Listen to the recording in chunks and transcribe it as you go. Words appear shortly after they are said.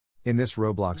In this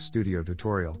Roblox Studio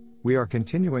tutorial, we are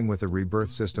continuing with the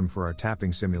rebirth system for our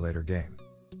tapping simulator game.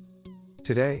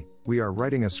 Today, we are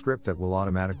writing a script that will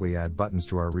automatically add buttons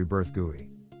to our rebirth GUI.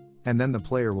 And then the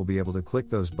player will be able to click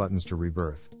those buttons to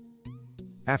rebirth.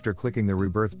 After clicking the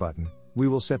rebirth button, we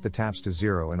will set the taps to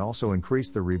 0 and also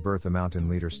increase the rebirth amount in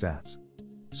leader stats.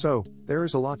 So, there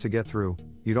is a lot to get through,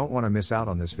 you don't want to miss out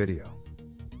on this video.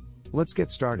 Let's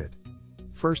get started.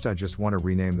 First, I just want to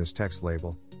rename this text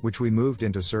label, which we moved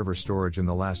into server storage in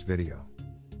the last video.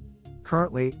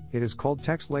 Currently, it is called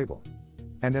text label.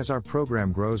 And as our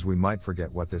program grows, we might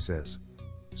forget what this is.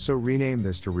 So rename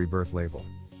this to rebirth label.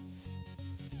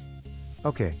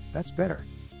 Okay, that's better.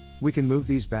 We can move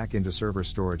these back into server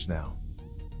storage now.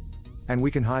 And we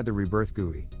can hide the rebirth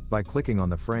GUI by clicking on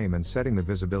the frame and setting the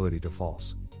visibility to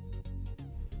false.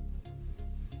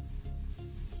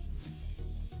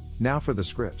 Now for the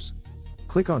scripts.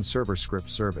 Click on Server Script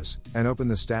Service, and open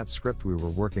the stats script we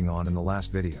were working on in the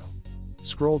last video.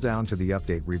 Scroll down to the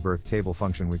Update Rebirth table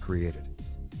function we created.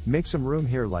 Make some room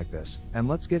here like this, and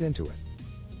let's get into it.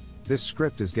 This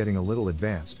script is getting a little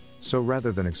advanced, so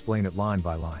rather than explain it line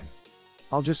by line,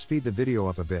 I'll just speed the video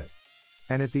up a bit.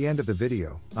 And at the end of the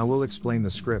video, I will explain the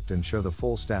script and show the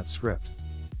full stats script.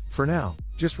 For now,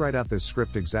 just write out this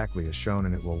script exactly as shown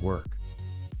and it will work.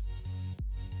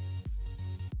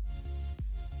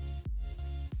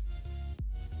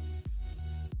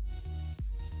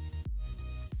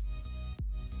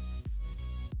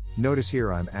 Notice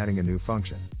here I'm adding a new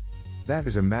function. That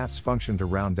is a maths function to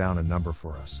round down a number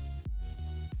for us.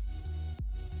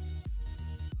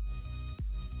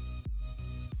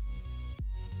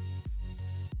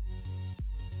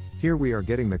 Here we are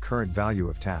getting the current value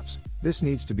of taps. This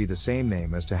needs to be the same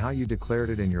name as to how you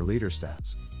declared it in your leader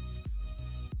stats.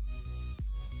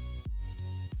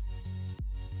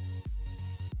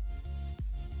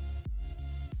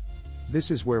 This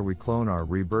is where we clone our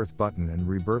rebirth button and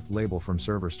rebirth label from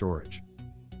server storage.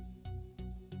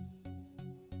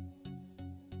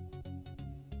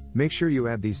 Make sure you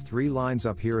add these 3 lines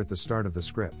up here at the start of the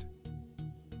script.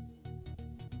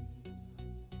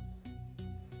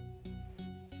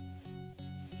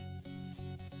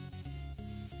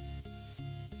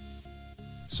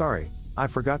 Sorry, I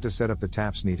forgot to set up the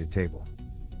taps needed table.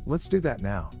 Let's do that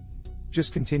now.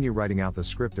 Just continue writing out the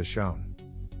script as shown.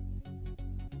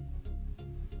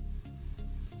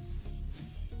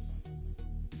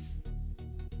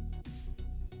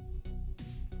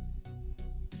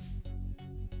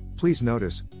 Please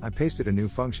notice, I pasted a new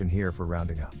function here for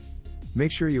rounding up.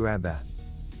 Make sure you add that.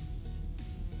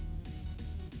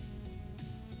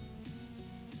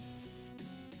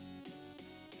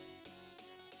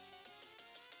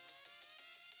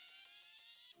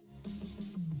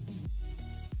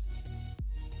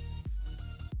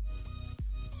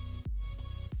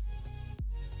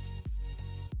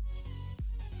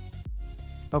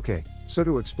 Okay, so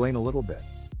to explain a little bit.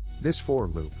 This for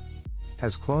loop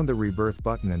has cloned the rebirth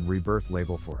button and rebirth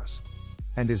label for us,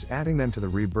 and is adding them to the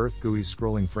rebirth GUI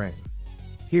scrolling frame.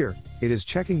 Here, it is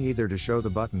checking either to show the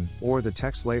button or the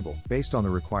text label based on the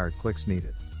required clicks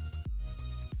needed.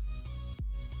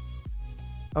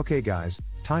 Okay guys,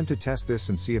 time to test this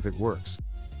and see if it works.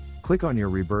 Click on your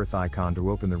rebirth icon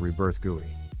to open the rebirth GUI.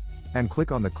 And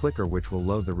click on the clicker which will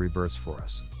load the rebirths for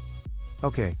us.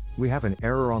 Okay, we have an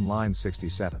error on line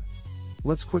 67.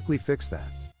 Let's quickly fix that.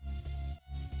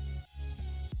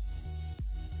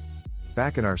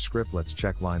 Back in our script, let's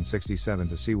check line 67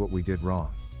 to see what we did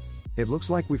wrong. It looks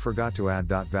like we forgot to add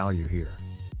dot value here.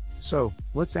 So,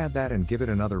 let's add that and give it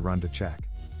another run to check.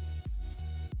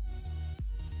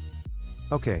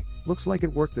 Okay, looks like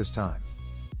it worked this time.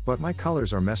 But my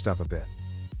colors are messed up a bit.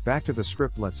 Back to the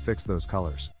script, let's fix those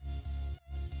colors.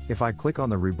 If I click on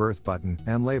the rebirth button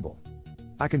and label,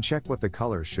 I can check what the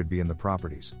colors should be in the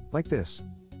properties, like this.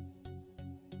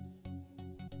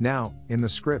 Now, in the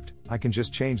script, I can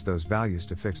just change those values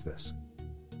to fix this.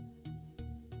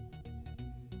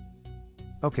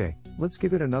 Okay, let's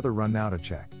give it another run now to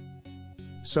check.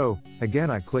 So,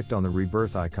 again I clicked on the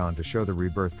rebirth icon to show the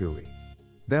rebirth GUI.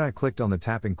 Then I clicked on the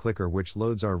tapping clicker which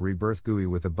loads our rebirth GUI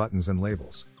with the buttons and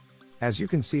labels. As you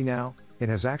can see now, it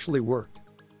has actually worked.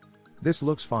 This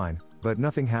looks fine, but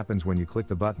nothing happens when you click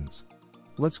the buttons.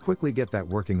 Let's quickly get that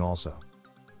working also.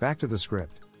 Back to the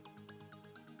script.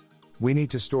 We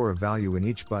need to store a value in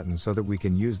each button so that we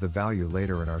can use the value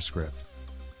later in our script.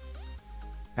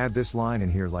 Add this line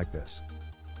in here like this.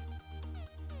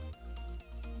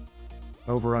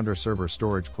 Over under server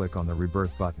storage, click on the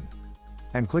rebirth button.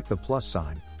 And click the plus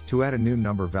sign to add a new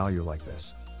number value like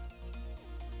this.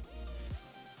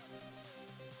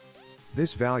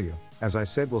 This value, as I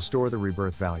said, will store the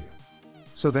rebirth value.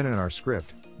 So then in our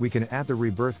script, we can add the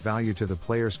rebirth value to the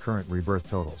player's current rebirth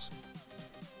totals.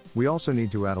 We also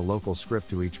need to add a local script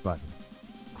to each button.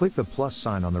 Click the plus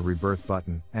sign on the Rebirth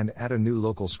button and add a new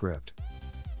local script.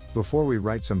 Before we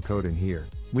write some code in here,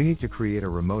 we need to create a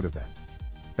remote event.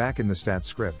 Back in the stat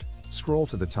script, scroll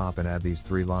to the top and add these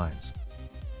 3 lines.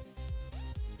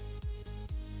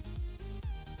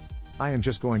 I am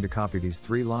just going to copy these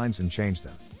 3 lines and change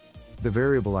them. The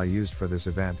variable I used for this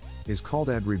event is called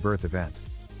addRebirthEvent.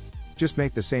 Just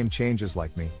make the same changes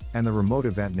like me, and the remote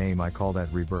event name I called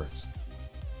addRebirths.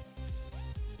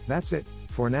 That's it.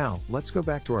 For now, let's go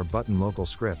back to our button local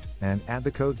script and add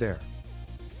the code there.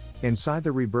 Inside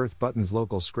the Rebirth button's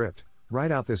local script,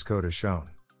 write out this code as shown.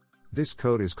 This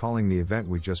code is calling the event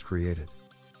we just created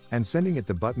and sending it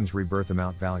the button's rebirth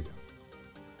amount value.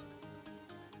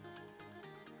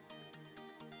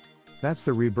 That's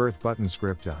the Rebirth button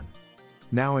script done.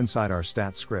 Now inside our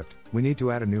stat script, we need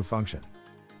to add a new function.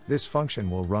 This function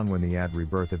will run when the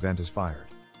addRebirth event is fired.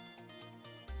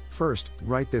 First,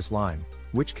 write this line,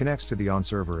 which connects to the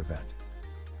onServer event.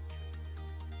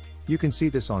 You can see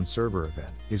this onServer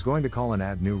event is going to call an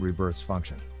addNewRebirths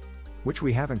function, which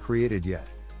we haven't created yet.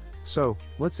 So,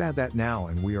 let's add that now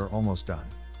and we are almost done.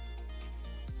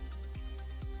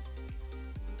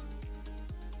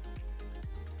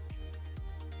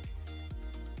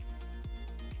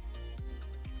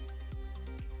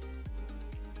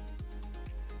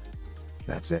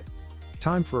 That's it.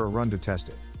 Time for a run to test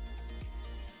it.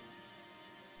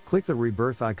 Click the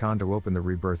Rebirth icon to open the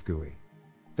Rebirth GUI.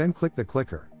 Then click the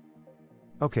clicker.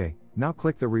 Okay, now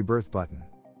click the Rebirth button.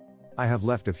 I have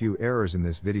left a few errors in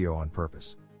this video on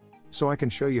purpose, so I can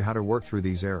show you how to work through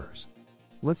these errors.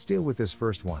 Let's deal with this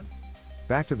first one.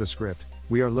 Back to the script,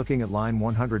 we are looking at line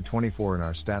 124 in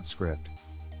our stats script.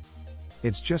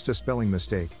 It's just a spelling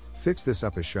mistake, fix this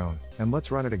up as shown, and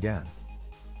let's run it again.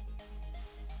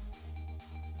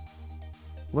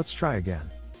 Let's try again.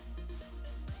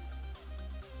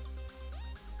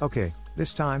 Okay,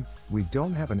 this time, we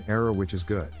don't have an error, which is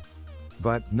good.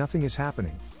 But nothing is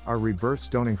happening, our rebirths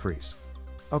don't increase.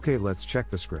 Okay, let's check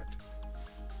the script.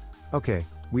 Okay,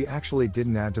 we actually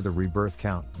didn't add to the rebirth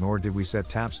count, nor did we set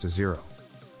taps to 0.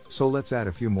 So let's add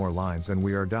a few more lines and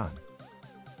we are done.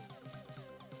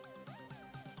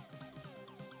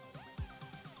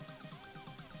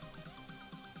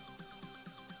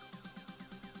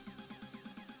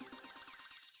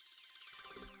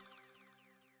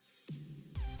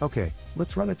 Okay,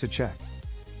 let's run it to check.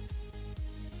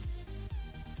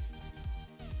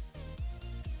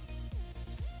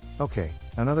 Okay,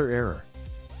 another error.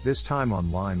 This time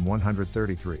on line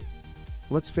 133.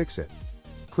 Let's fix it.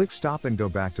 Click stop and go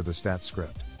back to the stats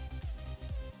script.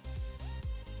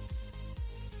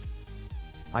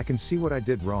 I can see what I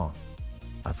did wrong.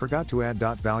 I forgot to add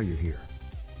dot value here.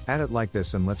 Add it like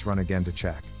this and let's run again to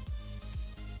check.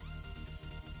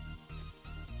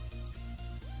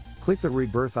 Click the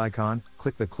Rebirth icon,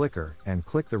 click the clicker, and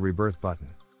click the Rebirth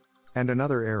button. And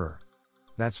another error.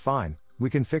 That's fine, we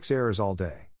can fix errors all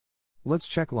day. Let's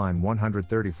check line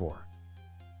 134.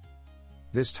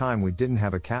 This time we didn't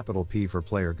have a capital P for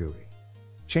player GUI.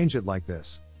 Change it like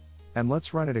this. And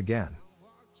let's run it again.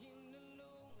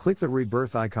 Click the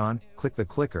Rebirth icon, click the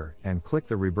clicker, and click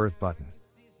the Rebirth button.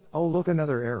 Oh look,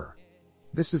 another error.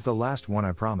 This is the last one,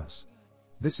 I promise.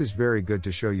 This is very good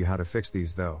to show you how to fix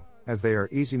these though, as they are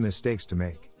easy mistakes to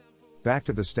make. Back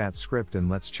to the stats script and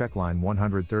let's check line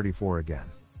 134 again.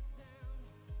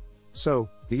 So,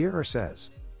 the error says,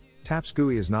 Taps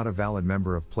GUI is not a valid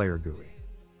member of player GUI.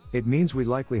 It means we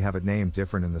likely have it named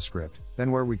different in the script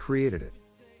than where we created it.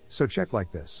 So check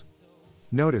like this.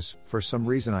 Notice, for some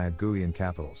reason I had GUI in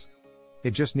capitals.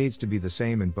 It just needs to be the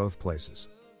same in both places.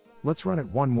 Let's run it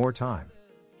one more time.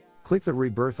 Click the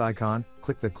Rebirth icon,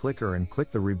 click the clicker and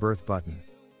click the Rebirth button.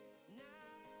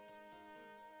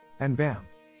 And bam!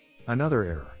 Another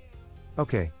error.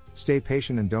 Okay, stay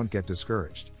patient and don't get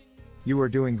discouraged. You are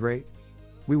doing great.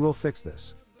 We will fix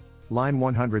this. Line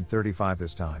 135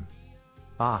 this time.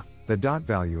 Ah, the dot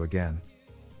value again.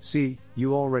 See,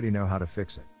 you already know how to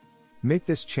fix it. Make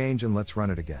this change and let's run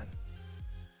it again.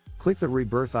 Click the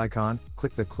Rebirth icon,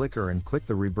 click the clicker and click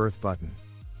the Rebirth button.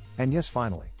 And yes,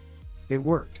 finally. It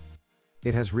worked.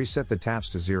 It has reset the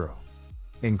taps to 0.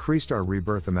 Increased our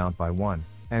rebirth amount by 1,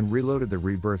 and reloaded the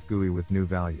Rebirth GUI with new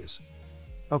values.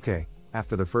 Okay,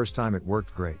 after the first time it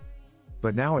worked great.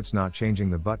 But now it's not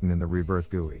changing the button in the Rebirth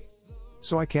GUI.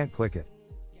 So I can't click it.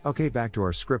 Okay, back to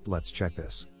our script, let's check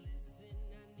this.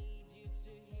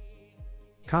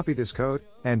 Copy this code,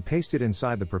 and paste it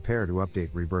inside the Prepare to Update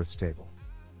Rebirths table.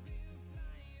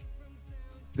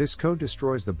 This code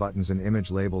destroys the buttons and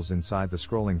image labels inside the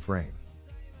scrolling frame.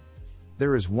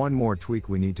 There is one more tweak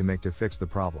we need to make to fix the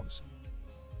problems.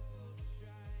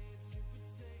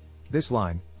 This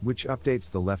line, which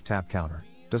updates the left tap counter,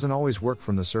 doesn't always work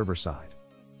from the server side.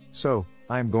 So,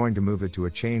 I am going to move it to a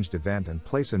changed event and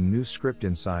place a new script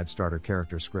inside starter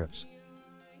character scripts.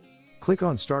 Click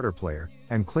on Starter Player,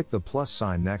 and click the plus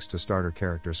sign next to Starter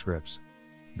Character Scripts.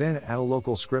 Then add a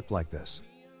local script like this.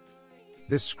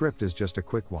 This script is just a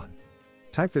quick one.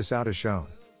 Type this out as shown.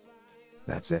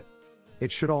 That's it.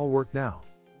 It should all work now.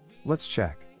 Let's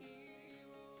check.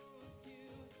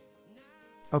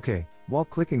 Okay, while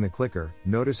clicking the clicker,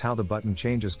 notice how the button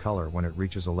changes color when it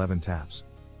reaches 11 taps.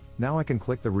 Now I can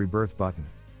click the Rebirth button.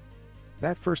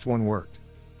 That first one worked.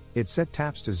 It set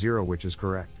taps to 0, which is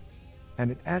correct.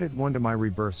 And it added 1 to my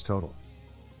rebirths total.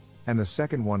 And the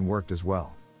second one worked as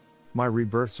well. My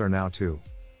rebirths are now 2.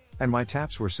 And my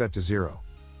taps were set to 0.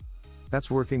 That's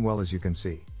working well, as you can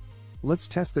see. Let's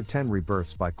test the 10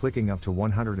 rebirths by clicking up to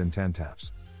 110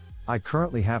 taps. I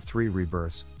currently have 3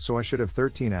 rebirths, so I should have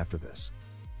 13 after this.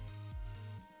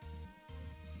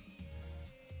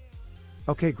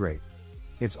 Okay, great.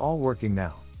 It's all working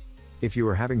now. If you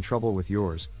are having trouble with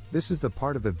yours, this is the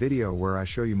part of the video where I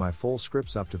show you my full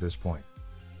scripts up to this point.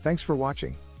 Thanks for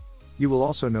watching. You will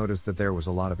also notice that there was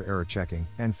a lot of error checking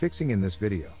and fixing in this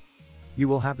video. You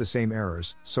will have the same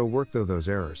errors, so work through those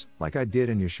errors, like I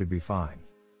did, and you should be fine.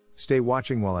 Stay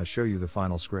watching while I show you the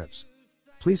final scripts.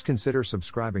 Please consider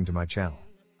subscribing to my channel.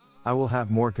 I will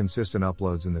have more consistent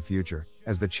uploads in the future,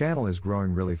 as the channel is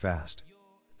growing really fast.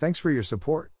 Thanks for your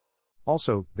support.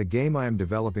 Also, the game I am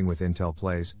developing with Intel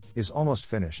Plays is almost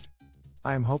finished.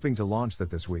 I am hoping to launch that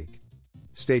this week.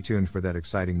 Stay tuned for that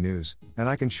exciting news, and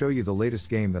I can show you the latest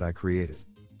game that I created.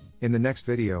 In the next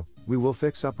video, we will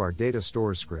fix up our data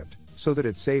stores script, so that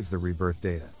it saves the rebirth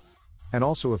data. And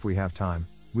also, if we have time,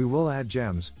 we will add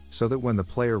gems, so that when the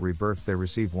player rebirths they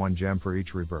receive 1 gem for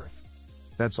each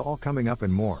rebirth. That's all coming up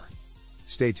and more.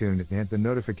 Stay tuned and hit the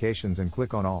notifications and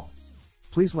click on all.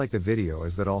 Please like the video,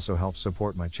 as that also helps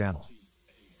support my channel.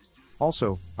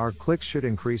 Also, our clicks should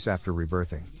increase after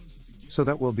rebirthing. So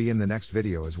that will be in the next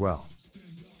video as well.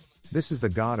 This is the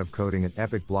God of Coding at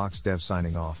EpicBloxDev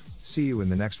signing off. See you in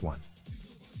the next one.